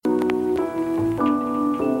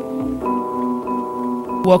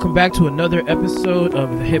Welcome back to another episode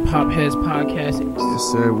of the Hip Hop Heads Podcast. Yes,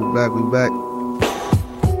 sir. We back.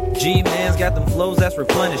 G-Man's got them flows that's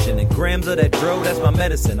replenishing, and grams of that dro, that's my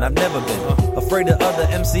medicine. I've never been afraid of other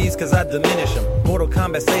MCs cause I diminish them. Mortal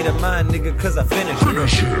Kombat say to mine, nigga, cause I finish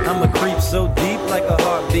it. I'm a creep so deep like a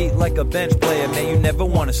heartbeat, like a bench player, man, you never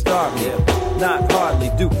wanna start me. Not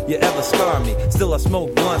hardly do you ever scar me. Still I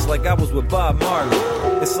smoke blunts like I was with Bob Marley.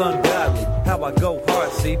 It's ungodly how I go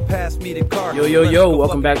hard, see, pass me the car. Yo,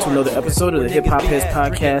 welcome back to another episode of the Hip Hop Heads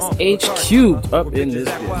Podcast, HQ up in this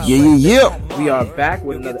bitch. Yeah. We are back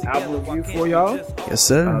with another album review for y'all. Yes,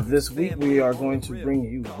 sir. This week we are going to bring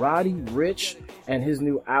you Roddy Ricch and his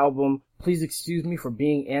new album, Please Excuse Me for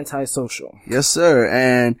Being Antisocial. Yes, sir.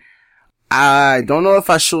 And I don't know if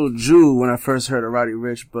I showed you when I first heard of Roddy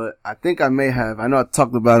Ricch, but I think I may have. I know I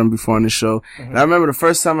talked about him before on the show. Mm-hmm. And I remember the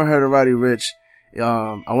first time I heard of Roddy Ricch,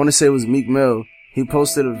 I want to say it was Meek Mill. He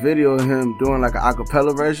posted a video of him doing like an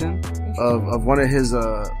acapella version of one of his,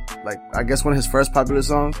 I guess one of his first popular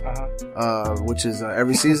songs, which is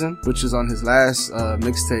Every Season, which is on his last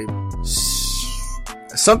mixtape.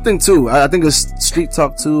 Something too. I think it's Street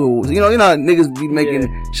Talk 2. You know how niggas be making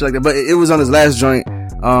shit like that. But it was on his last joint.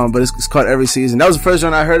 But it's called Every Season. That was the first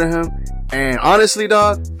joint I heard of him. And honestly,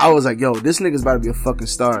 dog, I was like, yo, this nigga's about to be a fucking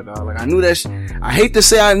star, dog. Like, I knew that I hate to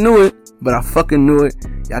say I knew it, but I fucking knew it.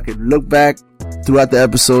 Y'all could look back throughout the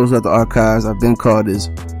episodes, throughout the archives. I've been called this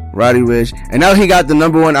Roddy Ricch. And now he got the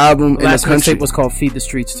 #1 album in the country. Last mixtape was called Feed the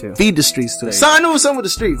Streets too. Feed the Streets too. So I knew some of the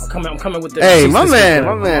streets. I'm coming with the. Hey, my man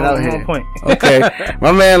out here. On point. Okay.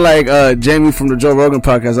 My man like, Jamie from the Joe Rogan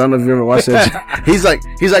podcast. I don't know if you ever watched that. He's like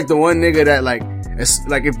the one nigga that like, it's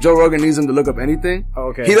like if Joe Rogan needs him to look up anything,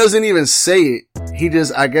 he doesn't even say it. He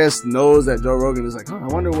just, I guess, knows that Joe Rogan is like, I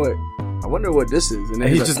wonder what this is. And then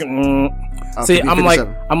he's just see,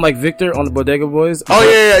 I'm like Victor on the Bodega Boys. Oh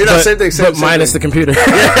yeah, you know, same thing. But minus the computer.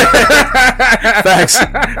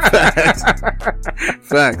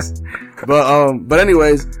 Facts. But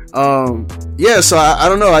anyways, yeah. So I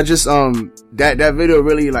don't know. I just that video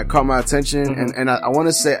really like caught my attention, and I want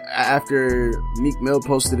to say after Meek Mill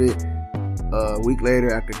posted it. A week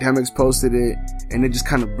later, Academics posted it, and it just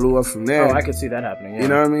kind of blew up from there. Oh, I could see that happening. Yeah. You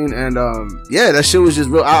know what I mean? And yeah, that shit was just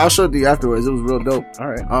real. I'll show it to you afterwards. It was real dope. All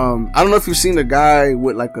right. I don't know if you've seen the guy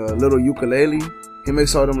with like a little ukulele. He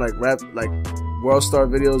makes all them like rap, like world star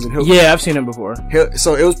videos, and yeah, I've seen him before.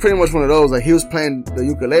 So it was pretty much one of those. Like he was playing the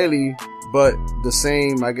ukulele, but the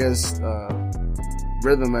same, I guess,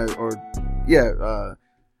 rhythm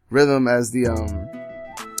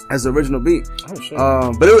as the original beat. Oh, shit.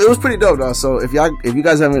 But it was pretty dope, though. So if you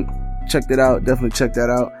guys haven't checked it out, definitely check that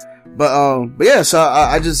out. But yeah, so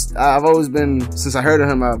I've always been, since I heard of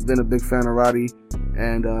him, I've been a big fan of Roddy,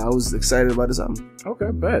 and I was excited about this album.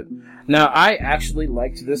 Okay, bet. Now, I actually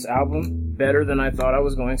liked this album better than I thought I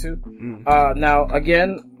was going to. Now,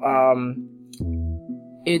 again, I'm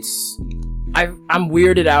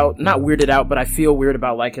weirded out, not weirded out, but I feel weird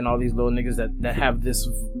about liking all these little niggas that have this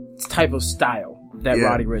type of style that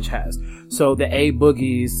Roddy Ricch has. So the A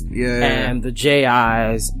Boogies and the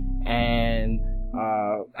J.I.'s and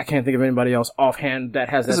I can't think of anybody else offhand that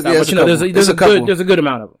has that style. But you know, there's a good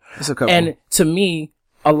amount of them. There's a couple. And to me,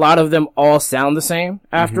 a lot of them all sound the same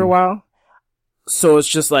after a while. So it's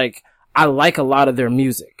just like, I like a lot of their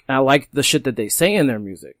music. And I like the shit that they say in their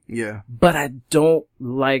music. Yeah. But I don't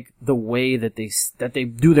like the way that they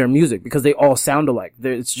do their music because they all sound alike.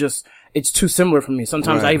 It's too similar for me.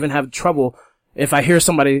 Sometimes I even have trouble. If I hear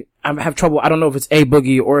somebody, I have trouble. I don't know if it's A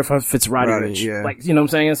Boogie or if it's Roddy Ricch. Yeah. Like, you know what I'm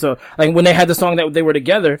saying? So, like, when they had the song that they were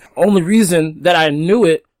together, only reason that I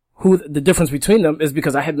knew who the difference between them is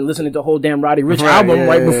because I had been listening to the whole damn Roddy Ricch album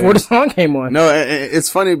before the song came on. No, it's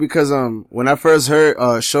funny because, when I first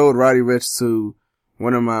showed Roddy Ricch to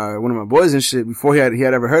one of my boys and shit, before he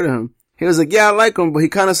had ever heard of him, he was like, yeah, I like him, but he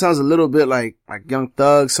kind of sounds a little bit like Young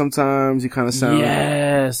Thug sometimes. He kind of sounds.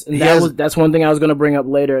 Yes. And that's one thing I was going to bring up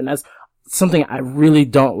later. And that's something I really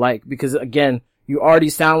don't like because, again, you already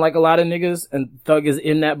sound like a lot of niggas and Thug is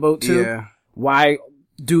in that boat too. Yeah. Why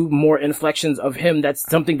do more inflections of him? That's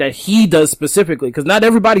something that he does specifically because not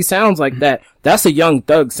everybody sounds like that. That's a Young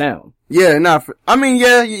Thug sound. Yeah,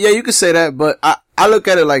 yeah, you could say that, but I look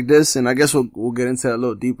at it like this, and I guess we'll get into it a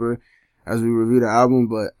little deeper as we review the album,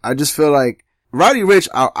 but I just feel like Roddy Ricch,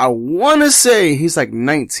 I want to say he's like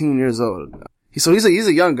 19 years old. So he's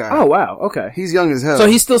a young guy. Oh, wow. Okay. He's young as hell. So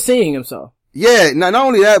he's still seeing himself. Yeah. Not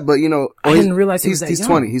only that, but you know, I didn't realize he was that young. He's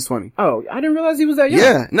 20. He's 20. Oh, I didn't realize he was that young.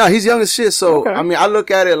 Yeah. No, he's young as shit. So, okay. I mean, I look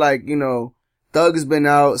at it like, you know, Thug has been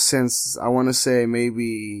out since, I want to say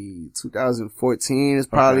maybe 2014 is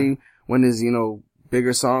probably when his, you know,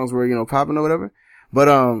 bigger songs were, you know, popping or whatever. But,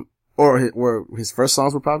 or or his first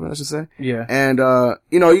songs were popping, I should say. Yeah. And,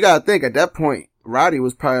 you know, you gotta think at that point, Roddy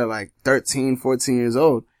was probably like 13, 14 years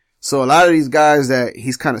old. So a lot of these guys that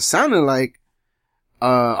he's kind of sounding like,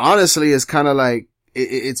 honestly, it's kind of like,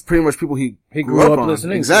 it's pretty much people he grew up on.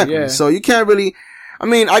 Listening exactly. to, yeah. So you can't really, I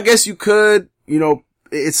mean, I guess you could, you know,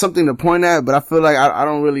 it's something to point at, but I feel like I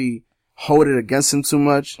don't really hold it against him too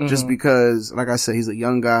much, just because, like I said, he's a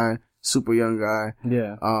young guy, super young guy.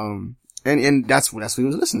 Yeah. And that's what he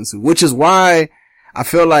was listening to, which is why I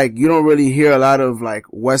feel like you don't really hear a lot of like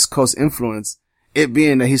West Coast influence, it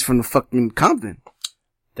being that he's from the fucking Compton.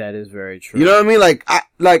 That is very true. You know what I mean?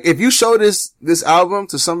 Like if you show this album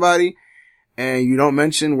to somebody and you don't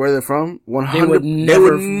mention where they're from, 100, they would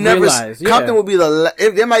never realize. Compton would be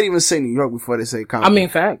they might even say New York before they say Compton. I mean,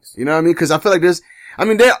 facts. You know what I mean? Cause I feel like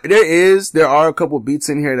there are a couple beats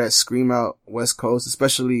in here that scream out West Coast,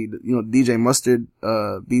 especially, you know, DJ Mustard,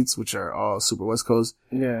 beats, which are all super West Coast.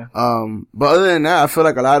 Yeah. But other than that, I feel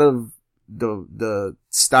like a lot of the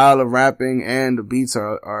style of rapping and the beats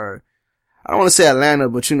are, I don't want to say Atlanta,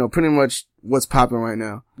 but you know, pretty much what's popping right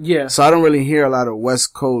now. Yeah. So I don't really hear a lot of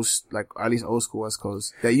West Coast, like at least old school West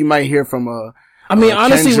Coast, that you might hear from I mean,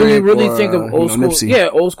 honestly, when you really think of old school,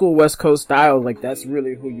 Nipsey. old school West Coast style, like that's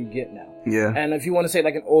really who you get now. Yeah. And if you want to say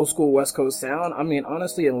like an old school West Coast sound, I mean,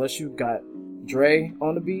 honestly, unless you got Dre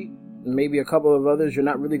on the beat, maybe a couple of others, you're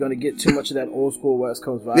not really going to get too much of that old school West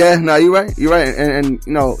Coast vibe. Yeah, no, you're right. You're right. And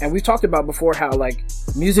you know. And we've talked about before how like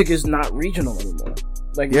music is not regional anymore.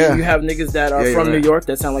 Like, yeah. you have niggas that are from right. New York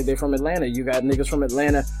that sound like they're from Atlanta. You got niggas from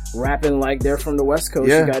Atlanta rapping like they're from the West Coast.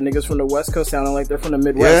 Yeah. You got niggas from the West Coast sounding like they're from the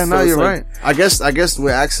Midwest. Yeah, no, so you're like, right. I guess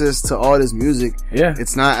with access to all this music, yeah,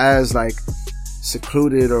 it's not as like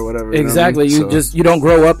secluded or whatever. Exactly. You know what I mean? You don't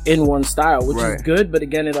grow up in one style, which right. is good. But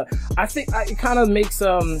again, I think it kind of makes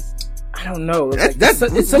I don't know. It's,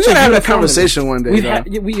 it's such we gotta have a conversation one day.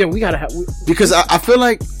 We gotta have because I feel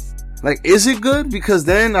like is it good? Because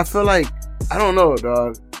then I feel like I don't know,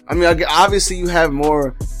 dog. I mean, obviously you have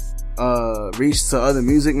more reach to other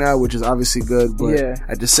music now, which is obviously good. But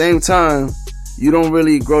at the same time, you don't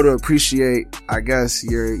really grow to appreciate, I guess,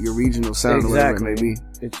 your regional sound or whatever it may be.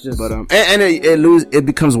 It's just, but it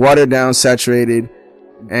becomes watered down, saturated,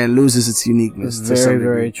 and loses its uniqueness. Very,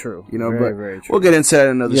 very true. You know, very true. We'll get into that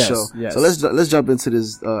in another show. Yes. So let's jump into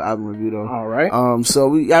this album review though. All right.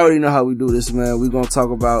 So I already know how we do this, man. We're gonna talk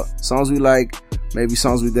about songs we like, maybe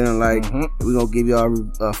songs we didn't like. Mm-hmm. We're gonna give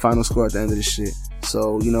y'all a final score at the end of this shit.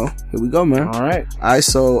 So, you know, here we go, man. All right. Alright,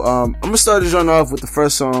 so I'm gonna start the joint off with the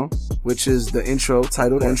first song, which is the intro,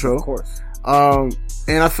 titled intro. Of course.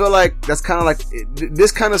 And I feel like that's kind of like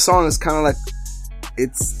this kind of song is kind of like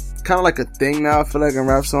it's kind of like a thing now. I feel like in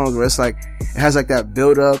rap songs where it's like it has like that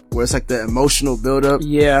build up, where it's like the emotional build up.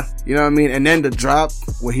 Yeah, you know what I mean. And then the drop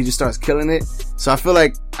where he just starts killing it. So I feel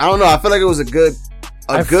like I don't know. I feel like it was a good.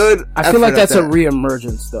 I feel like that's a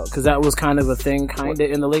reemergence though, because that was kind of a thing, kind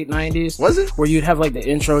of in the late 90s. Was it? Where you'd have like the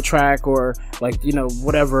intro track or like, you know,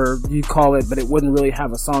 whatever you call it, but it wouldn't really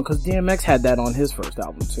have a song, because DMX had that on his first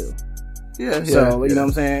album too. Yeah. So, you know what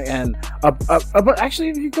I'm saying? And, but actually,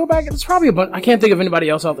 if you go back, it's probably a bunch. I can't think of anybody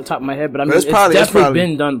else off the top of my head, but I mean, it's definitely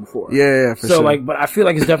been done before. Yeah, for sure. So, like, but I feel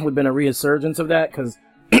like it's definitely been a resurgence of that, because,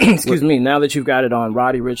 excuse me, now that you've got it on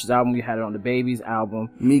Roddy Ricch's album, you had it on the Baby's album.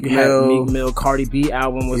 Meek Mill, Cardi B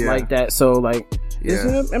album was like that. So, like,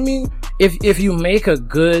 I mean, if you make a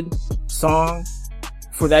good song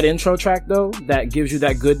for that intro track though, that gives you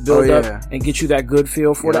that good build up and gets you that good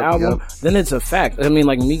feel for the album, then it's a fact. I mean,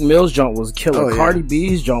 like Meek Mill's joint was killer. Cardi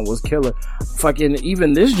B's joint was killer. Fucking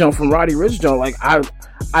even this joint from Roddy Ricch joint, like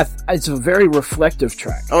it's a very reflective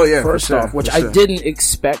track. Oh yeah, first off, which I didn't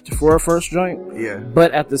expect for a first joint. Yeah.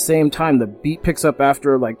 But at the same time, the beat picks up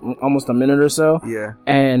after like almost a minute or so. Yeah.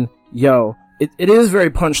 And it is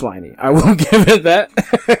very punchliney. I will give it that.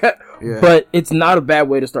 Yeah. But it's not a bad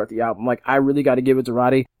way to start the album. Like, I really got to give it to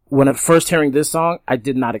Roddy. When I first hearing this song, I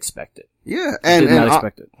did not expect it. Yeah, and did not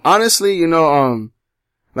expect it. Honestly, you know,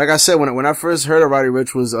 like I said, when I first heard of Roddy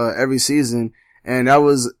Ricch was Every Season, and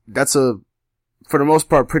that's a for the most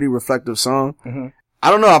part pretty reflective song. Mm-hmm. I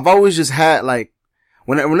don't know. I've always just had like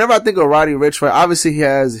whenever I think of Roddy Ricch, right? Obviously, he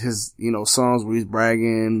has his songs where he's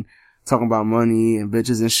bragging, talking about money and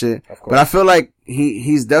bitches and shit. But I feel like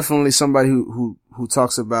he's definitely somebody who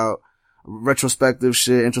talks about retrospective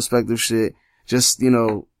shit, introspective shit, just,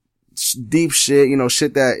 deep shit,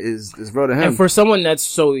 shit that is real to him. And for someone that's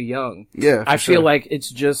so young, I feel like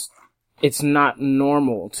it's just it's not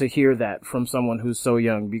normal to hear that from someone who's so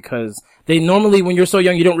young, because they normally, when you're so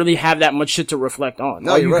young, you don't really have that much shit to reflect on.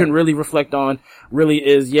 No, All you right. can really reflect on really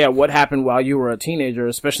is, what happened while you were a teenager,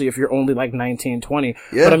 especially if you're only like 19, 20.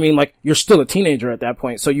 Yeah. But I mean, like, you're still a teenager at that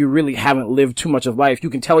point, so you really haven't lived too much of life.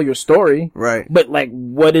 You can tell your story. Right. But like,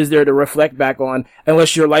 what is there to reflect back on,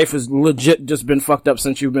 unless your life has legit just been fucked up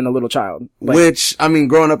since you've been a little child? Like, which, I mean,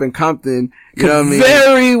 growing up in Compton, you know what I mean?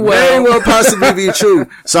 very well possibly be true.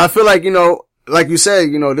 So I feel like, like you said,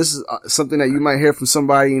 this is something that you might hear from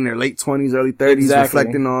somebody in their late 20s, early 30s, Exactly.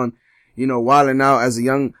 reflecting on, wilding out as a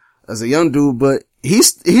young dude, but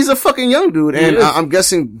he's a fucking young dude. And I'm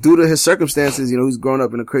guessing due to his circumstances, he's growing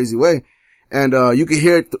up in a crazy way. And, you could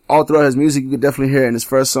hear it all throughout his music. You could definitely hear it in his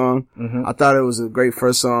first song. Mm-hmm. I thought it was a great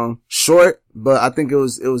first song. Short, but I think it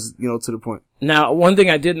was, to the point. Now, one thing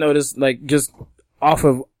I did notice, like, just off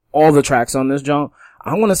of all the tracks on this John,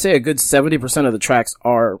 I want to say a good 70% of the tracks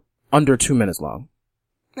are under 2 minutes long.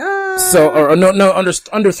 Under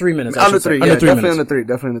 3 minutes. Under 3, under 3 definitely minutes. under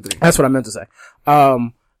 3. That's what I meant to say.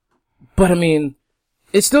 But I mean,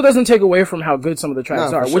 it still doesn't take away from how good some of the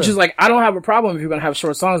tracks are, which is like, I don't have a problem if you're going to have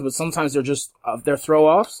short songs, but sometimes they're just, they're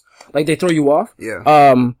throw-offs. Like, they throw you off.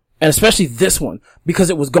 Yeah. And especially this one, because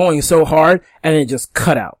it was going so hard and it just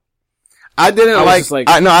cut out. I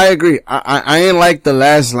agree. I didn't like the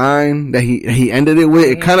last line that he ended it with.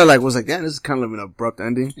 It kind of like was like, damn, this is kind of an abrupt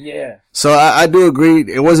ending. Yeah. So I do agree.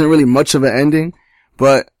 It wasn't really much of an ending,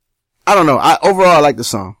 but I don't know. Overall, I like the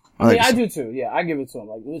song. I do too. Yeah, I give it to him.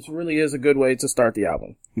 Like, this really is a good way to start the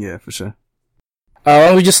album. Yeah, for sure. Why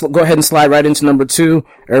don't we just go ahead and slide right into number 2?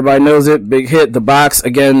 Everybody knows it. Big hit, The Box.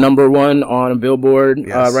 Again, number 1 on Billboard,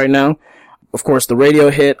 right now. Of course, the radio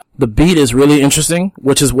hit. The beat is really interesting,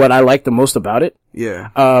 which is what I like the most about it. Yeah.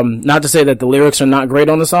 Not to say that the lyrics are not great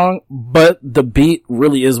on the song, but the beat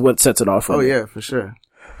really is what sets it off for me. Yeah, for sure.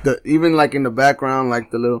 Even like in the background,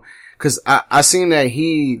 like the little, cause I seen that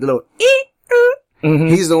he's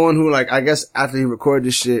the one who, like, I guess after he recorded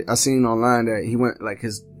this shit, I seen online that he went, like,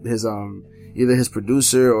 his either his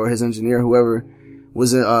producer or his engineer, whoever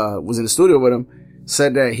was in the studio with him,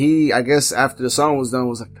 said that he, I guess after the song was done,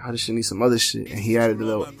 was like, oh, this shit needs some other shit. And he added the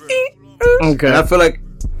little, okay. And I feel like,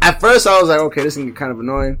 at first I was like, okay, this can get kind of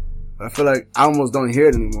annoying. But I feel like I almost don't hear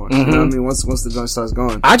it anymore. You know what I mean? Once the joint starts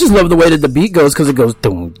going. I just love the way that the beat goes, cause it goes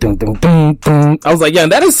dum dum dum dum dum. I was like, yeah,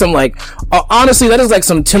 that is some like, honestly, that is like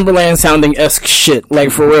some Timberland sounding-esque shit, like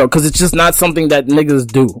for real, cause it's just not something that niggas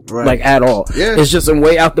do, like at all. Yeah. It's just some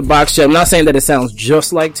way out the box shit. I'm not saying that it sounds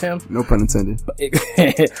just like Tim. No pun intended.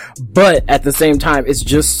 But at the same time, it's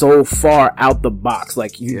just so far out the box.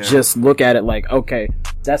 Like, you just look at it like, okay,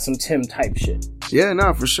 that's some Tim type shit. Yeah,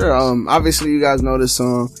 no, for sure. Obviously you guys know this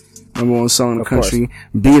song. Number 1 song in the country.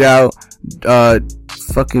 Beat Out,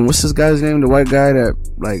 fucking, what's this guy's name? The white guy that,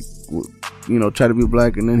 like, tried to be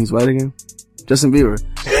black and then he's white again? Justin Bieber.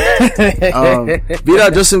 Beat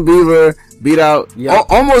out Justin Bieber, beat out,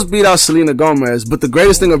 almost beat out Selena Gomez, but the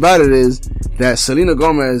greatest thing about it is that Selena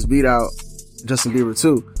Gomez beat out Justin Bieber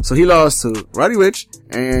too. So he lost to Roddy Ricch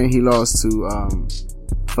and he lost to,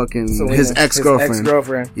 fucking Selena, his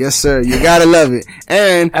ex-girlfriend. Yes, sir. You gotta love it.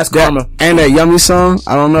 And that's karma. And that Yummy song.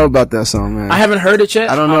 I don't know about that song, man. I haven't heard it yet.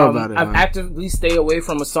 I don't know about it. I've actively stayed away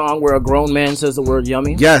from a song where a grown man says the word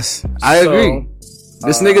yummy. Yes, I agree.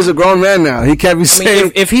 This nigga's a grown man now. He can't be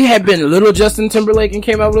saying. If he had been little Justin Timberlake and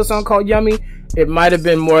came out with a song called Yummy, it might have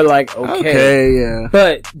been more like, okay, yeah.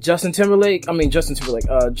 But Justin. I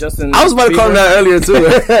was about to call him that earlier too.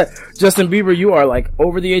 Justin Bieber, you are like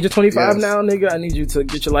over the age of 25 now, nigga. I need you to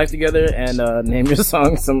get your life together and name your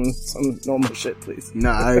song some normal shit, please.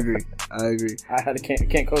 Nah, I agree. I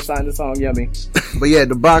can't co-sign the song Yummy. But yeah,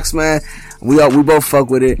 The Box, man, we both fuck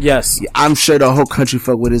with it. Yes. I'm sure the whole country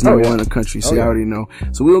fuck with it. It's number 1 in the country, so you already know.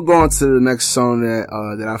 So we'll go on to the next song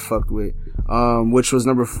that I fucked with. Which was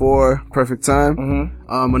number 4, Perfect Time.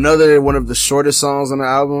 Another one of the shortest songs on the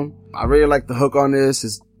album. I really like the hook on this.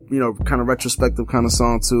 It's, kind of retrospective kind of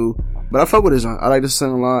song too. But I fuck with this song. I like this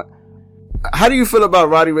song a lot. How do you feel about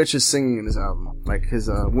Roddy Ricch's singing in this album? Like his,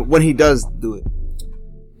 when he does do it?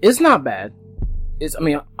 It's not bad.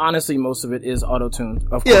 Honestly, most of it is auto-tuned,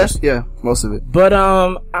 of course. Yeah, most of it. But,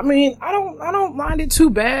 I don't mind it too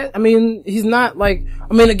bad. He's not like,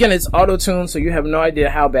 again, it's auto-tuned, so you have no idea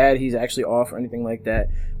how bad he's actually off or anything like that.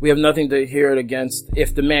 We have nothing to hear it against.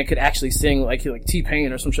 If the man could actually sing like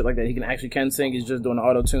T-Pain or some shit like that, he can sing. He's just doing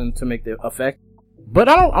auto-tune to make the effect. But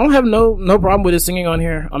I don't have no problem with his singing on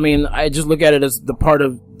here. I just look at it as the part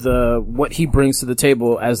of what he brings to the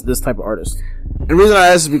table as this type of artist. The reason I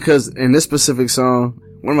ask is because in this specific song,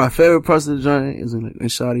 one of my favorite parts of the joint is when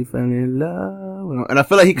Shawty fell in love. And I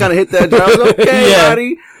feel like he kind of hit that joint. I was like, okay,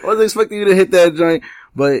 Roddy. Wasn't expecting you to hit that joint,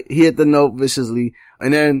 but he hit the note viciously.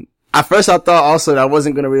 And then at first I thought also that I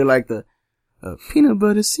wasn't gonna really like the peanut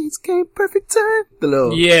butter seeds came perfect time.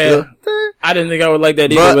 I didn't think I would like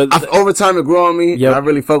that either. But over time it grew on me. Yep. I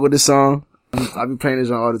really fuck with this song. I be playing this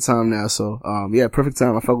joint all the time now. So perfect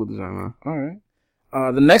time. I fuck with this joint, man. All right.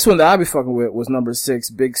 The next one that I be fucking with was number 6,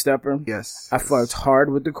 Big Stepper. Yes. I fucked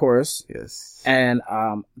hard with the chorus. Yes. And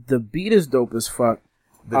the beat is dope as fuck.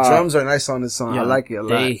 The drums are nice on this song. I like it a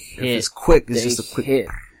lot. If it's quick, it's just a quick hit.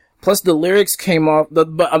 Plus the lyrics came off, the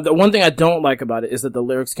one thing I don't like about it is that the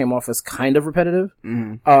lyrics came off as kind of repetitive.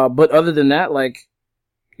 Mm-hmm. But other than that, like,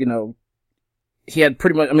 you know, he had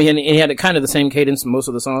pretty much, I mean, he had kind of the same cadence in most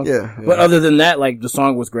of the songs. Yeah. But other than that, like, the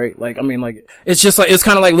song was great. Like, I mean, like, it's just like, it's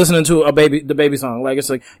kind of like listening to the baby song. Like, it's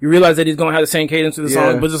like, you realize that he's gonna have the same cadence to the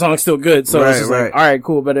song, but the song's still good. So it's just like, alright,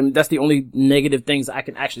 cool. But I mean, that's the only negative things I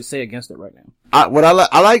can actually say against it right now.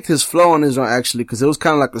 I liked his flow on this one actually, cause it was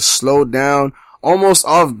kind of like a slowed down, almost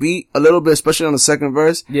off beat a little bit, especially on the second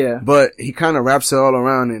verse. Yeah. But he kind of wraps it all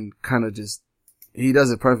around and kind of he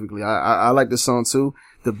does it perfectly. I like this song too.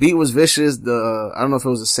 The beat was vicious. I don't know if it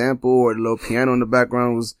was a sample or the little piano in the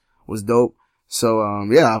background was dope.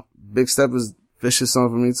 So, Big Step is vicious song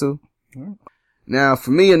for me too. Right. Now,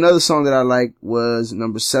 for me, another song that I liked was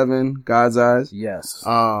number 7, God's Eyes. Yes.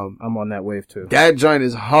 I'm on that wave too. That joint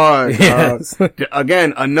is hard. Yes.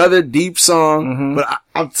 Again, another deep song, but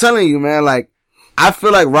I'm telling you, man, like, I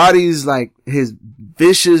feel like Roddy's, like, his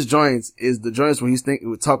vicious joints is the joints where he's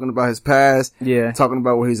talking about his past. Yeah. Talking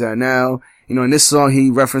about where he's at now. You know, in this song,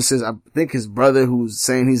 he references, I think, his brother who's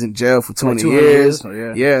saying he's in jail for 20 years. Oh,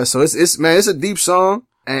 yeah. Yeah. So it's a deep song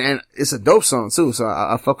and it's a dope song too. So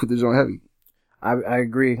I fuck with the joint heavy. I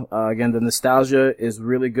agree. Again, the nostalgia is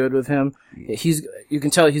really good with him. You can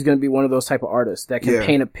tell he's going to be one of those type of artists that can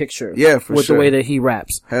paint a picture with the way that he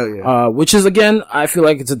raps. Hell yeah. Which is, again, I feel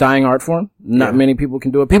like it's a dying art form. Not many people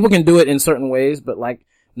can do it. People can do it in certain ways, but like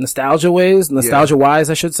nostalgia-wise,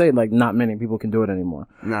 I should say, like not many people can do it anymore.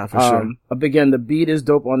 Nah, for sure. But again, the beat is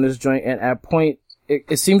dope on this joint, and at point,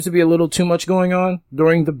 it seems to be a little too much going on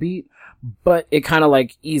during the beat. But it kind of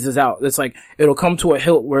like eases out. It's like, it'll come to a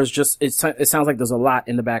hilt where it's just, it sounds like there's a lot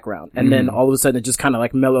in the background. And then all of a sudden it just kind of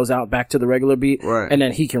like mellows out back to the regular beat. Right. And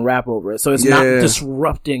then he can rap over it. So it's not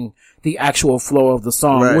disrupting the actual flow of the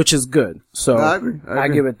song, which is good. So I agree. I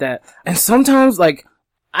give it that. And sometimes like,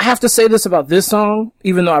 I have to say this about this song,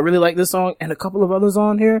 even though I really like this song and a couple of others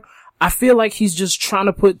on here. I feel like he's just trying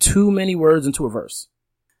to put too many words into a verse.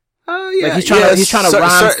 Like he's trying to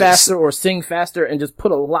rhyme faster or sing faster and just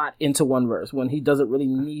put a lot into one verse when he doesn't really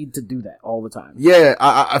need to do that all the time. Yeah,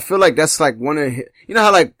 I feel like that's like one of his, you know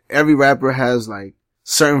how like every rapper has like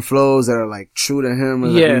certain flows that are like true to him.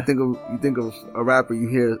 And like when you think of a rapper, you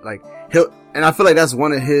hear like and I feel like that's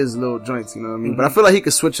one of his little joints, you know what I mean? But I feel like he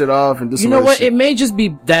could switch it off and do some other shit. It may just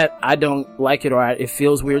be that I don't like it or it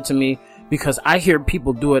feels weird to me because I hear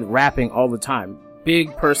people do it rapping all the time.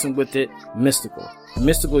 Big person with it, Mystical.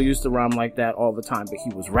 Mystical used to rhyme like that all the time, but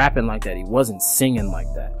he was rapping like that. He wasn't singing like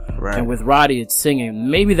that. Right. And with Roddy, it's singing.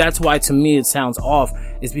 Maybe that's why to me it sounds off,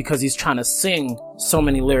 is because he's trying to sing so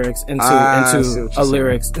many lyrics into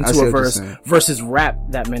a verse versus rap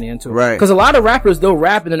that many into it. Right. Because a lot of rappers, they'll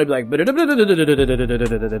rap and then they'll be like,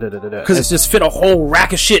 because it's just fit a whole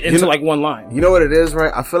rack of shit into like one line. You know what it is,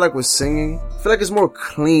 right? I feel like with singing, I feel like it's more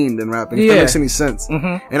clean than rapping. If that makes any sense.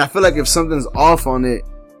 And I feel like if something's off on it,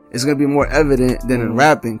 it's gonna be more evident than in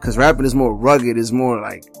rapping, because rapping is more rugged, is more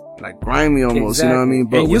like grimy almost, you know what I mean?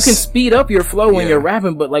 But and you can speed up your flow when you're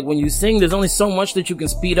rapping, but like when you sing, there's only so much that you can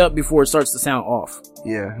speed up before it starts to sound off.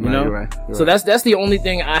 Yeah, you know? You're right. So that's the only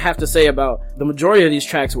thing I have to say about the majority of these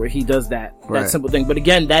tracks where he does that simple thing. But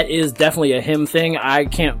again, that is definitely a him thing. I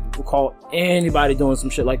can't recall anybody doing some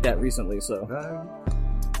shit like that recently, so.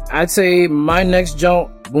 I'd say my next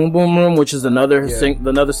jump, Boom Boom Room, which is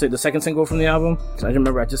the second single from the album. So I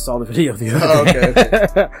remember I just saw the video the other day.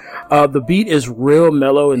 Okay. The beat is real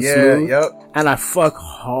mellow and smooth. Yep. And I fuck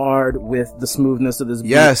hard with the smoothness of this beat.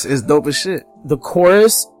 Yes, it's dope as shit. The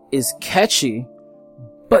chorus is catchy,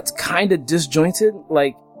 but kind of disjointed.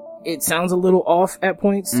 Like, it sounds a little off at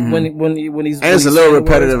points when he's. And it's a little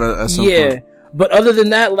repetitive at some point. But other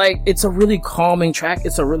than that, like, it's a really calming track.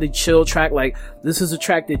 It's a really chill track. Like, this is a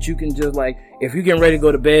track that you can just, like, if you're getting ready to go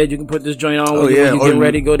to bed, you can put this joint on when you're getting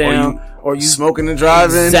ready to go down. Or you smoking and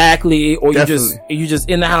driving. Exactly. Or you just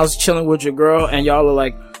in the house chilling with your girl and y'all are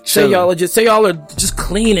like, say y'all are just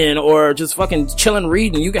cleaning or just fucking chilling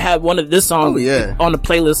reading, you can have one of this song on the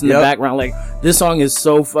playlist in the background. Like, this song is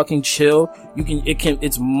so fucking chill.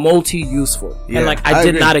 It's multi-useful. And like, I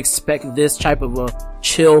did not expect this type of a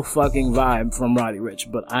chill fucking vibe from Roddy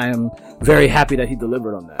Ricch, but I am very happy that he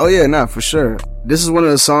delivered on that. Oh yeah, nah, for sure. This is one of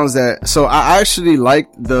the songs that, so I actually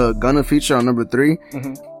liked the Gunna feature on number 3.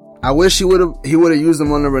 I wish he would have used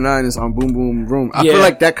them on number 9 is on Boom Boom Room. I feel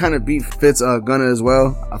like that kind of beat fits Gunna as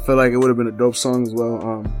well. I feel like it would have been a dope song as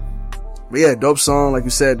well. But yeah, dope song. Like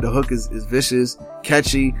you said, the hook is vicious,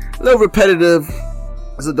 catchy, a little repetitive.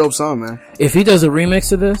 It's a dope song, man. If he does a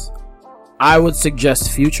remix of this, I would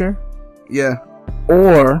suggest Future. Yeah.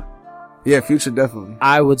 Or Future definitely.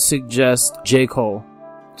 I would suggest J. Cole.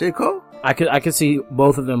 J. Cole? I could see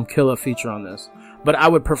both of them kill a feature on this, but I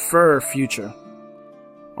would prefer Future.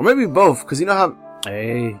 Or maybe both, cause you know how.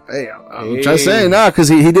 I'm just saying, cause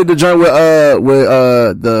he did the joint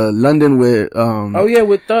with the London with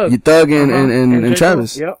with Thug. Thug and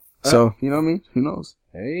Travis. Yep. So you know what I mean? Who knows?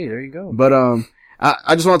 Hey, there you go. But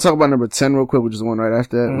I just want to talk about number 10 real quick, which is the one right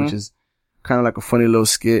after that, which is kind of like a funny little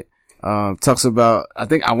skit. Talks about,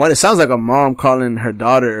 it sounds like a mom calling her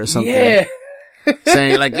daughter or something. Yeah.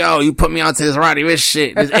 Saying like, yo, you put me onto this Roddy Ricch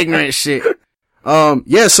shit, this ignorant shit. So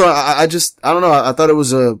I don't know. I thought it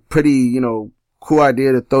was a pretty, cool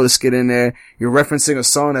idea to throw the skit in there. You're referencing a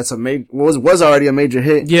song that's was already a major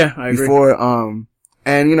hit. Yeah, I agree. Before,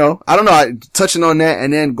 and I don't know, touching on that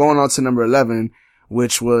and then going on to number 11,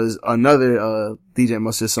 which was another, DJ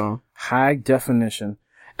Mustard song. High Definition.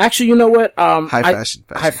 Actually, you know what? High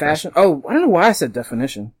fashion. Oh, I don't know why I said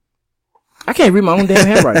definition. I can't read my own damn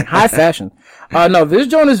handwriting. High fashion. No, this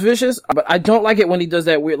joint is vicious, but I don't like it when he does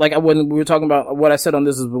that weird, like when we were talking about, what I said on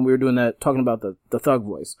this is when we were doing that, talking about the Thug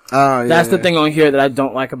voice. That's the thing on here that I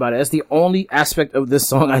don't like about it. That's the only aspect of this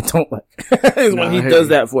song I don't like, is when he does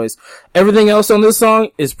that voice. Everything else on this song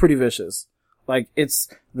is pretty vicious. Like,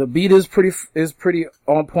 the beat is pretty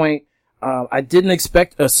on point. I didn't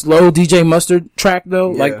expect a slow DJ Mustard track though,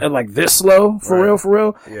 like this slow, for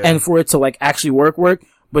real, and for it to like actually work.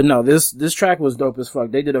 But no, this track was dope as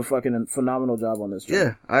fuck. They did a fucking phenomenal job on this track.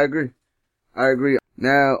 Yeah, I agree.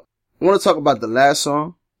 Now, I want to talk about the last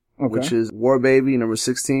song, which is War Baby, number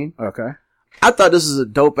 16. Okay. I thought this was a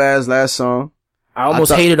dope ass last song. I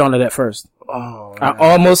almost hated on it at first. Oh, man. I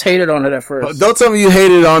almost hated on it at first. Don't tell me you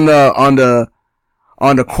hated on the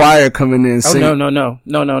choir coming in singing. Oh, no.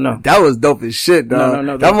 That was dope as shit, dog.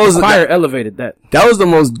 No. The choir elevated that. That was the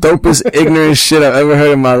most dopest ignorant shit I've ever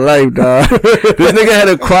heard in my life, dog. This nigga had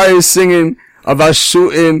a choir singing about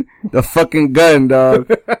shooting the fucking gun,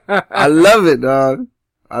 dog. I love it, dog.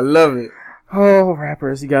 I love it. Oh,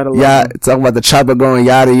 rappers, you gotta love them. Talking about the chopper going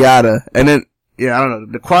yada yada. And then, I don't know.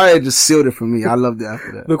 The choir just sealed it for me. I loved it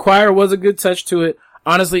after that. The choir was a good touch to it.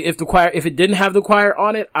 Honestly, if it didn't have the choir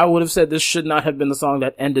on it, I would have said this should not have been the song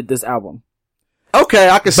that ended this album. Okay,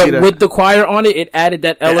 I can see that. But with the choir on it, it added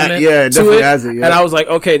that element it to it. Has it, yeah. And I was like,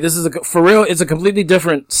 okay, this is for real, it's a completely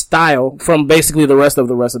different style from basically the rest of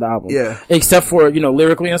the album. Yeah. Except for,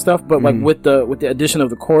 lyrically and stuff, but like with the addition of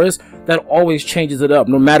the chorus, that always changes it up,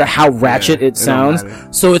 no matter how ratchet it sounds.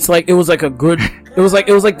 So it's like, it was like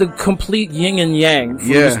the complete yin and yang from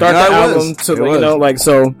the start of the album to,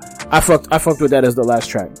 so I fucked with that as the last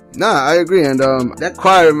track. Nah, I agree. And, that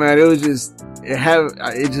choir, man, it's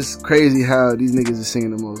just crazy how these niggas are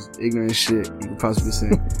singing the most ignorant shit you could possibly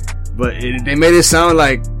sing. But they made it sound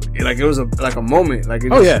like it was a moment. Like, you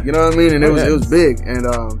know what I mean? And it was big. And,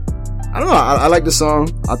 I don't know. I like the song.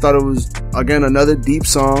 I thought it was, again, another deep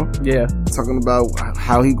song. Yeah. Talking about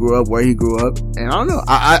how he grew up, where he grew up. And I don't know.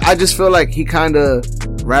 I just feel like he kind of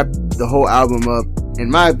wrapped the whole album up, in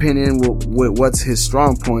my opinion, with what's his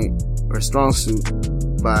strong point or strong suit,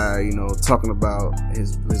 by, talking about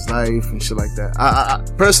his life and shit like that. I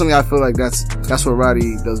personally, I feel like that's what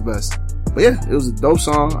Roddy does best. But yeah, it was a dope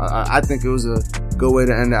song. I think it was a good way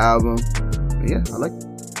to end the album. But yeah, I like it.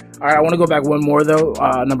 Alright, I want to go back one more though.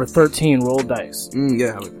 Number 13, Roll Dice.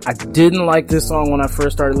 I didn't like this song when I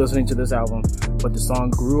first started listening to this album, but the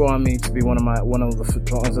song grew on me to be one of the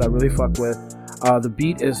songs that I really fuck with. The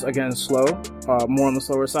beat is, again, slow, more on the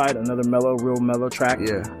slower side, another real mellow track,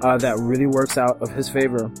 that really works out of his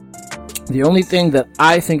favor. The only thing that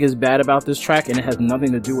I think is bad about this track, and it has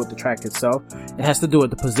nothing to do with the track itself, it has to do with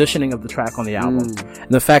the positioning of the track on the album. And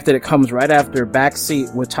the fact that it comes right after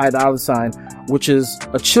Backseat with Ty Dolla $ign, which is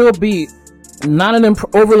a chill beat, not an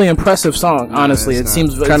overly impressive song, honestly. It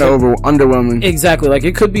seems kind of underwhelming. Exactly. Like,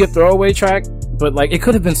 it could be a throwaway track, but like, it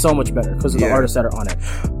could have been so much better because of the artists that are on it.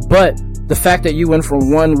 But the fact that you went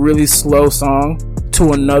from one really slow song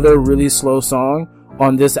to another really slow song,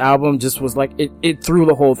 on this album just was like, it threw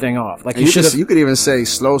the whole thing off. Like, you could even say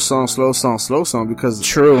slow song, because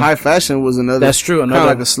true. High Fashion was another. That's true. Kind of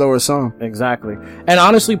like a slower song. Exactly. And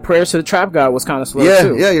honestly, Prayers to the Trap God was kind of slow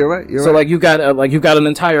too. Yeah, you're right. So like, you got an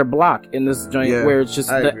entire block in this joint where it's just,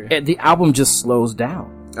 the album just slows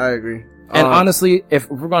down. I agree. And honestly, if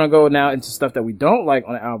we're going to go now into stuff that we don't like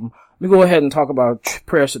on the album, let me go ahead and talk about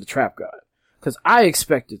Prayers to the Trap God. Cause I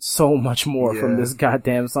expected so much more from this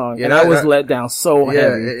goddamn song. And I was let down so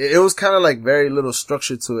heavy. It was kind of like very little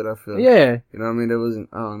structure to it, I feel. Yeah. You know what I mean? There wasn't,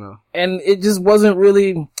 I don't know. And it just wasn't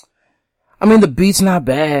really, I mean, the beat's not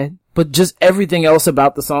bad, but just everything else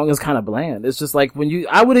about the song is kind of bland. It's just like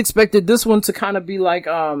I would expected this one to kind of be like,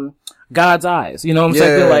 God's Eyes. You know what I'm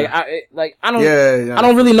saying? I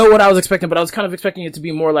don't really know what I was expecting, but I was kind of expecting it to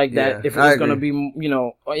be more like that if it was going to be, you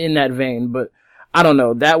know, in that vein. But I don't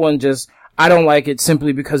know. That one just, I don't like it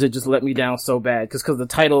simply because it just let me down so bad. Cause the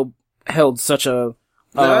title held such a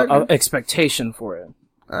expectation for it.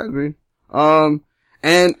 I agree. And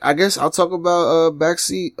I guess I'll talk about,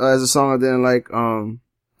 Backseat as a song I didn't like.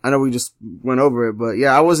 I know we just went over it, but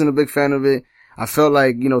yeah, I wasn't a big fan of it. I felt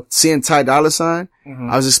like, you know, seeing Ty Dolla $ign,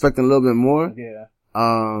 I was expecting a little bit more. Yeah.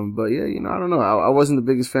 But yeah, you know, I don't know. I wasn't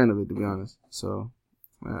the biggest fan of it, to be honest. So,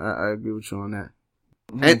 I agree with you on that.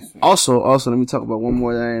 And also, let me talk about one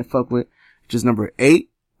more that I didn't fuck with, which is number 8,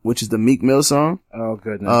 which is the Meek Mill song. Oh,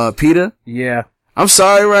 goodness. Peter. Yeah. I'm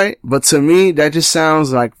sorry, right? But to me, that just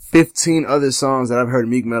sounds like 15 other songs that I've heard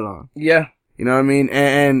Meek Mill on. Yeah. You know what I mean?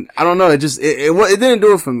 And I don't know. It just, it didn't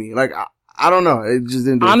do it for me. Like, I don't know. It just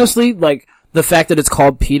didn't do Honestly, it. Like, the fact that it's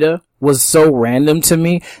called PETA was so random to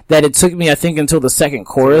me that it took me, I think, until the second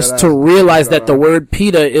chorus to realize that the word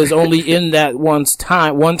PETA is only in that one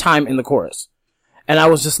time in the chorus. And I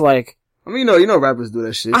was just like, I mean, you know rappers do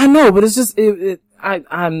that shit. I know, but it's just,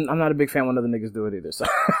 I'm not a big fan when other niggas do it either. So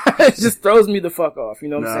it just throws me the fuck off. You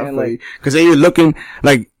know what I'm saying? Like, cause then you're looking,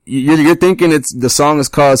 like, you're thinking the song is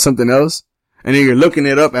called something else, and then you're looking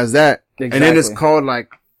it up as that, and then it's called like,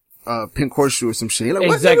 Pink Horseshoe or some shit. You're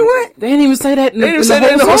like, exactly. What? They didn't even say that in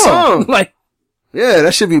the whole song. Like, yeah,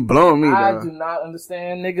 that should be blowing me, I bro. do not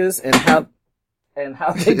understand niggas and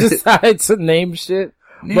how they decide to name shit.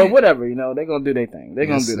 But whatever, you know, they gonna do their thing. They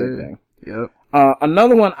gonna do their thing. Yep.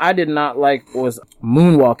 Another one I did not like was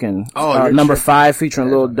Moonwalking. Number 5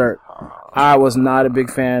 featuring Lil Durk. I was not a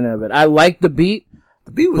big fan of it. I liked the beat.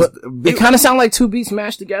 It kind of sounded like 2 beats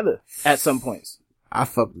mashed together at some points. I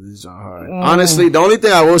fucked with this song hard. Honestly, the only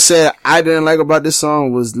thing I will say I didn't like about this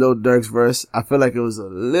song was Lil Durk's verse. I feel like it was a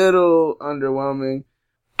little underwhelming.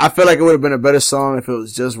 I feel like it would have been a better song if it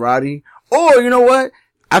was just Roddy. Or, you know what?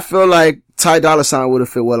 I feel like Ty Dolla $ign would have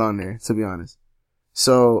fit well on there, to be honest.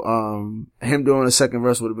 So, him doing a second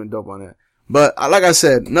verse would have been dope on that. But, like I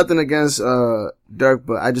said, nothing against, Durk,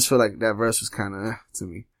 but I just feel like that verse was kinda, to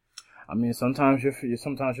me. I mean, sometimes your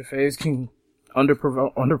faves can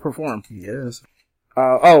underperform. Yes.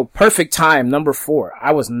 Perfect Time, number 4.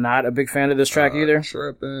 I was not a big fan of this track either.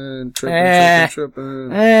 Tripping.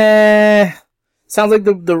 Sounds like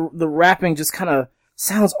the rapping just kind of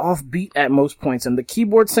sounds offbeat at most points, and the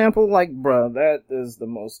keyboard sample, like, bruh, that is the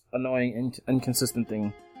most annoying and inconsistent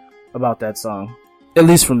thing about that song. At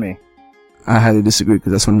least for me. I highly disagree,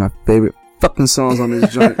 because that's one of my favorite fucking songs on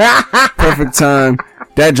this joint. Perfect Time.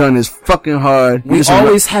 That joint is fucking hard. We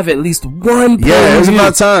always have at least one. Yeah, it's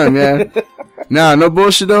about time, yeah. Nah, no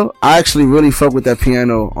bullshit though. I actually really fuck with that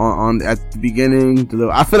piano on at the beginning.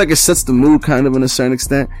 I feel like it sets the mood kind of in a certain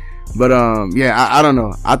extent. But yeah, I don't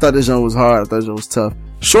know. I thought this joint was hard. I thought this joint was tough.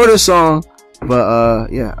 Shorter song,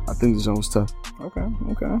 but yeah, I think this joint was tough. Okay.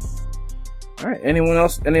 All right. Anyone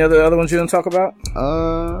else? Any other ones you didn't talk about?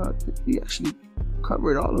 I think we actually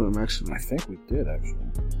covered all of them. Actually, I think we did. Actually,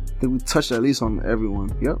 I think we touched at least on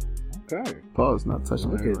everyone. Yep. Okay. Pause. Not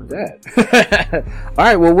touching. Look at that. All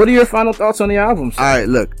right. Well, what are your final thoughts on the album? All right.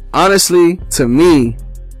 Look, honestly, to me,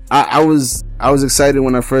 I was excited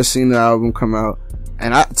when I first seen the album come out,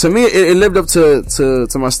 and to me, it lived up to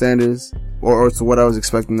my standards or to what I was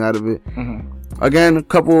expecting out of it. Mm-hmm. Again, a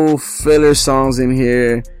couple filler songs in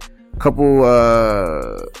here, couple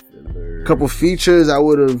features I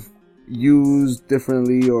would have used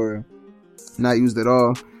differently or not used at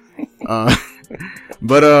all.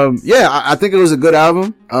 But yeah, I think it was a good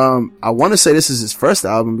album. I want to say this is his first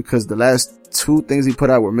album because the last 2 things he put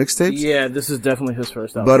out were mixtapes. Yeah, this is definitely his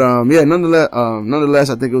first album. But yeah, nonetheless,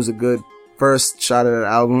 I think it was a good first shot at the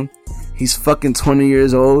album. He's fucking 20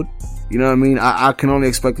 years old. You know what I mean? I can only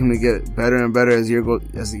expect him to get better and better as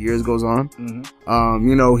the years goes on.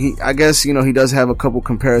 Mm-hmm. I guess, he does have a couple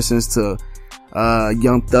comparisons to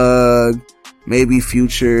Young Thug, maybe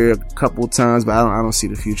Future a couple times, but I don't see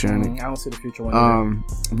the Future in it. I don't see the Future one.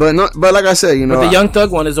 But like I said, but the Young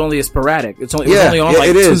Thug one is only a sporadic. It was only on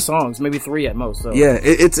like 2 songs, maybe 3 at most. So. Yeah,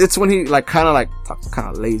 it's when he like kind of like talks kind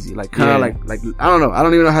of lazy, like kind of like I don't know, I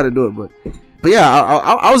don't even know how to do it, but yeah,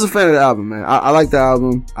 I was a fan of the album, man. I like the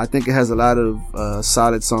album. I think it has a lot of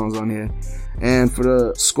solid songs on here, and for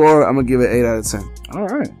the score, I'm gonna give it 8 out of 10. All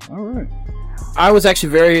right. I was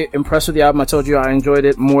actually very impressed with the album. I told you I enjoyed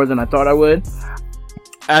it more than I thought I would.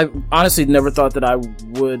 I honestly never thought that I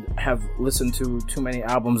would have listened to too many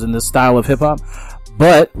albums in this style of hip hop,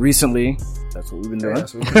 but recently, that's what we've been doing.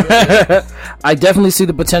 I definitely see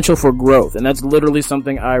the potential for growth, and that's literally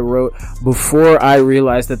something I wrote before I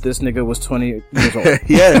realized that this nigga was 20 years old.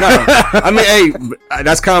 Yeah, no, I mean, hey,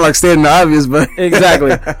 that's kind of like stating the obvious, but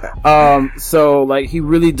exactly. So like, he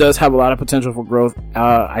really does have a lot of potential for growth.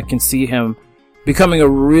 I can see him becoming a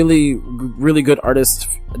really, really good artist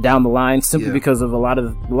down the line, simply because of a lot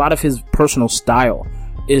of his personal style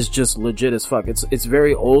is just legit as fuck. It's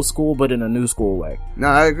very old school, but in a new school way. No,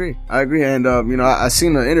 I agree. And I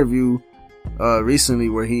seen an interview recently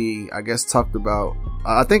where he, I guess, talked about,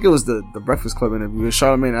 I think it was the Breakfast Club interview, where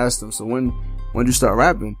Charlamagne asked him, so when did you start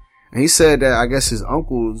rapping? And he said that I guess his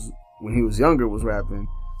uncles, when he was younger, was rapping.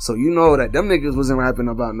 So that them niggas wasn't rapping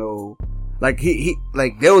about no, like he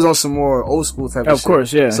like they was on some more old school type of shit. Of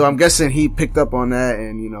course, yeah. So I'm guessing he picked up on that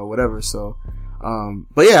and whatever. So,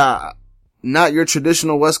 but yeah, not your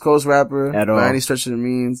traditional West Coast rapper at all by any stretch of the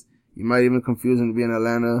means. You might even confuse him to be an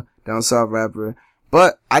Atlanta down south rapper,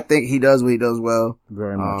 but I think he does what he does well.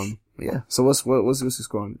 Very much. Yeah. So what's his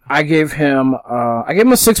score on it? I gave him a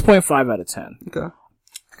 6.5 out of 10. Okay.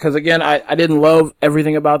 Because again, I didn't love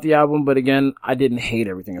everything about the album, but again, I didn't hate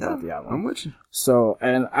everything about the album. I'm with you. So,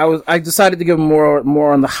 and I decided to give him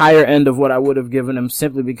more on the higher end of what I would have given him,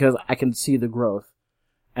 simply because I can see the growth,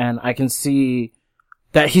 and I can see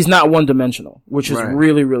that he's not one dimensional, which is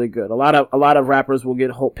really, really good. A lot of rappers will get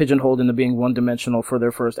pigeonholed into being one dimensional for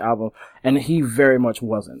their first album, and he very much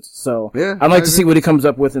wasn't. So, I'd like to see what he comes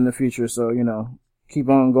up with in the future. So, keep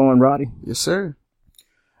on going, Roddy. Yes, sir.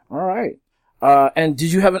 All right. And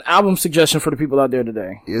did you have an album suggestion for the people out there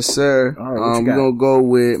today? Yes, sir. All right, we're gonna go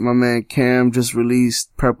with my man Cam just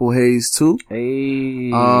released Purple Haze 2.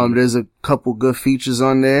 Hey. There's a couple good features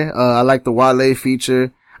on there. I like the Wale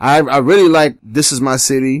feature. I really like This Is My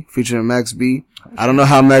City featuring Max B. I don't know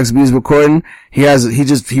how Max B is recording. He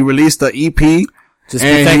released the EP. Just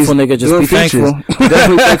be thankful, nigga. Just be thankful.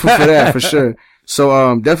 Definitely thankful for that, for sure.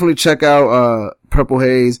 So, definitely check out, Purple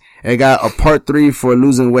Haze. It got a part 3 for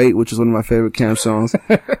Losing Weight, which is one of my favorite Cam songs.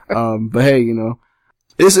 But hey,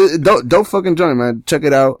 it's a dope fucking joint, man. Check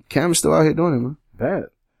it out. Cam is still out here doing it, man. Bad.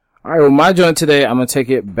 All right. Well, my joint today, I'm going to take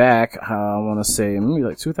it back. I want to say maybe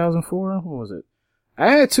like 2004. What was it?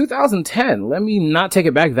 2010. Let me not take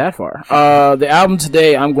it back that far. The album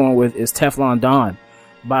today I'm going with is Teflon Don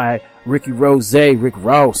by Rick Ross.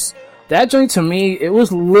 That joint, to me, it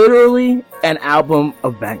was literally an album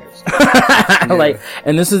of bangers.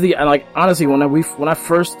 And this is honestly, when I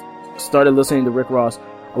first started listening to Rick Ross,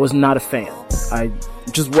 I was not a fan. I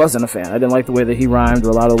just wasn't a fan. I didn't like the way that he rhymed or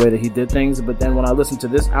a lot of the way that he did things. But then when I listened to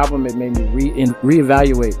this album, it made me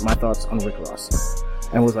reevaluate my thoughts on Rick Ross.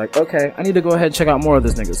 And was like, okay, I need to go ahead and check out more of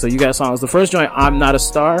this nigga. So you got songs. The first joint, I'm Not a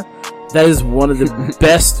Star. That is one of the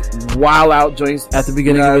best wild out joints at the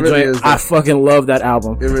beginning of a joint. I fucking love that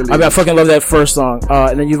album. I fucking love that first song.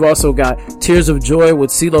 And then you've also got Tears of Joy with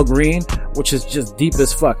CeeLo Green, which is just deep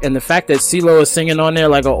as fuck. And the fact that CeeLo is singing on there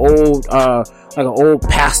like an old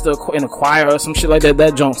pastor in a choir or some shit like that,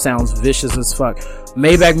 that joint sounds vicious as fuck.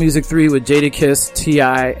 Music Music 3 with Jadakiss,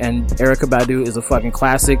 T.I., and Erykah Badu is a fucking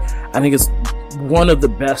classic. I think it's one of the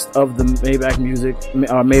best of the Maybach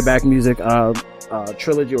Music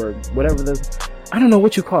trilogy or whatever I don't know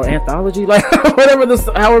what you call it, anthology, like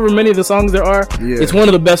however many of the songs there are. It's one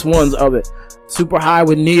of the best ones of it. Super High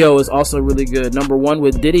with Neo is also really good. Number 1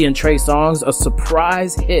 with Diddy and Trey Songz, a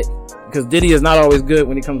surprise hit, because Diddy is not always good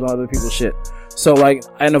when he comes on other people's shit. So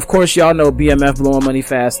and of course y'all know BMF Blowing Money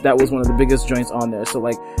Fast. That was one of the biggest joints on there. So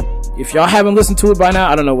if y'all haven't listened to it by now,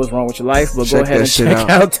 I don't know what's wrong with your life, but go ahead and check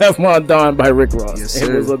out Teflon Don by Rick Ross. Yes,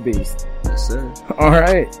 sir. It was a beast. Yes, sir. All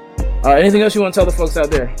right. Anything else you want to tell the folks out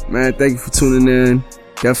there? Man, thank you for tuning in.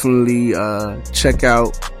 Definitely check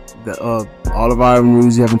out all of our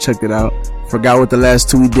reviews. You haven't checked it out. Forgot what the last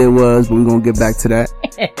 2 we did was, but we're gonna get back to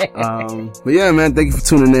that. But yeah, man, thank you for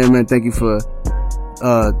tuning in, man. Thank you for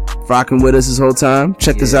rocking with us this whole time.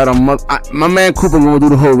 Check us out on my man Cooper gonna do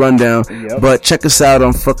the whole rundown. But check us out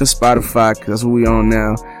on fucking Spotify, cause that's what we on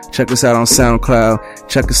now. Check us out on SoundCloud.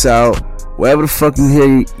 Check us out wherever the fuck you hear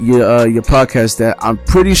your podcast at, I'm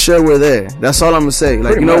pretty sure we're there. That's all I'm gonna say.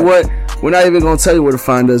 Like, you know what? We're not even gonna tell you where to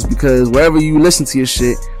find us, because wherever you listen to your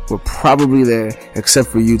shit, we're probably there, except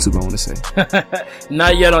for YouTube, I want to say.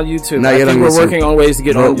 Not yet on YouTube. I think we're working on ways to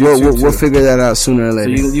get on YouTube. We'll figure that out sooner or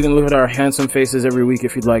later. So you can look at our handsome faces every week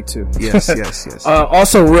if you'd like to. Yes.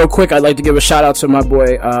 Also, real quick, I'd like to give a shout out to my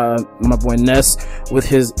boy Ness with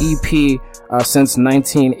his EP since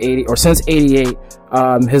 1980 or since 88.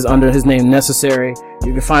 Under his name Necessary.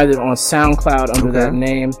 You can find it on SoundCloud under that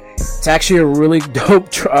name. It's actually a really dope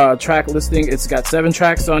track listing. It's got 7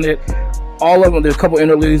 tracks on it. All of them, there's a couple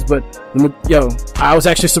interludes, but I was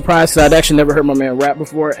actually surprised because I'd actually never heard my man rap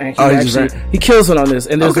before, and he kills it on this.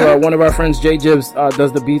 And there's one of our friends, Jay Gibbs,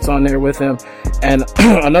 does the beats on there with him, and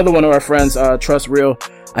another one of our friends, Trust Real.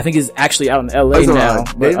 I think he's actually out in LA now.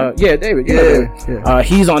 But, David. Yeah.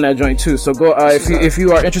 He's on that joint too. So go, if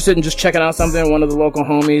you are interested in just checking out something, one of the local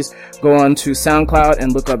homies, go on to SoundCloud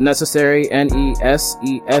and look up Necessary,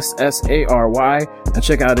 Nessessary, and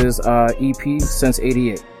check out his EP since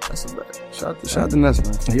 88. That's a bet. Shout out to Ness,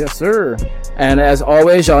 man. Yes, sir. And as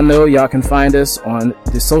always, y'all know y'all can find us on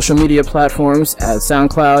the social media platforms at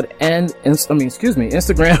SoundCloud and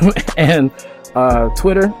Instagram and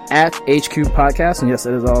Twitter at HQ Podcast. And yes,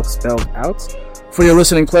 it is all spelled out. For your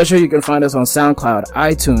listening pleasure, you can find us on SoundCloud,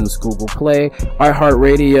 iTunes, Google Play,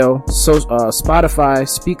 iHeartRadio, Spotify,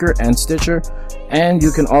 Speaker, and Stitcher. And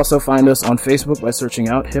you can also find us on Facebook by searching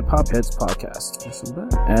out Hip Hop Heads Podcast.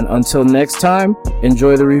 And until next time,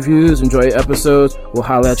 enjoy the reviews, enjoy your episodes. We'll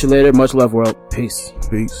holler at you later. Much love, world. Peace.